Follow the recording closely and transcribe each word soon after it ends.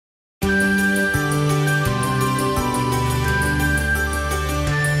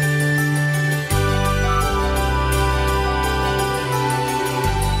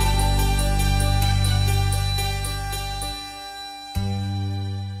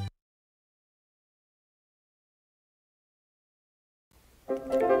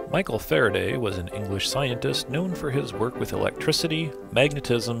Michael Faraday was an English scientist known for his work with electricity,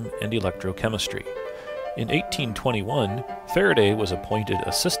 magnetism, and electrochemistry. In 1821, Faraday was appointed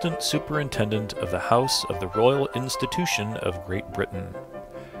Assistant Superintendent of the House of the Royal Institution of Great Britain.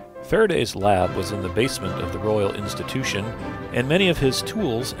 Faraday's lab was in the basement of the Royal Institution, and many of his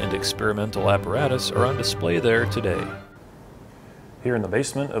tools and experimental apparatus are on display there today. Here in the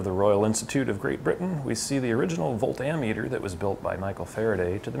basement of the Royal Institute of Great Britain, we see the original voltammeter that was built by Michael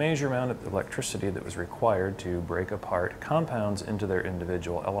Faraday to the measure amount of electricity that was required to break apart compounds into their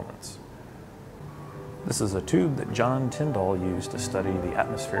individual elements. This is a tube that John Tyndall used to study the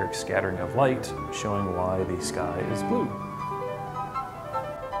atmospheric scattering of light, showing why the sky is blue.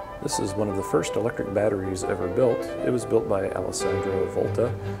 This is one of the first electric batteries ever built. It was built by Alessandro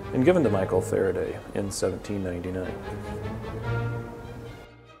Volta and given to Michael Faraday in 1799.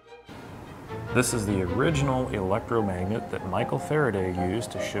 This is the original electromagnet that Michael Faraday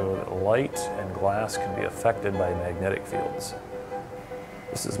used to show that light and glass can be affected by magnetic fields.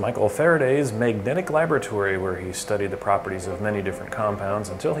 This is Michael Faraday's magnetic laboratory, where he studied the properties of many different compounds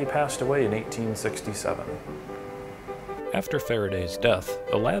until he passed away in 1867. After Faraday's death,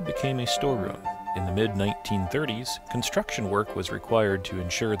 the lab became a storeroom. In the mid-1930s, construction work was required to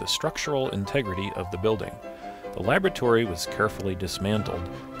ensure the structural integrity of the building. The laboratory was carefully dismantled,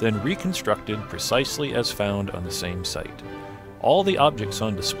 then reconstructed precisely as found on the same site. All the objects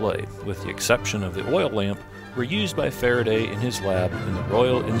on display, with the exception of the oil lamp, were used by Faraday in his lab in the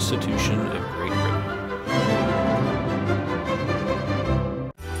Royal Institution of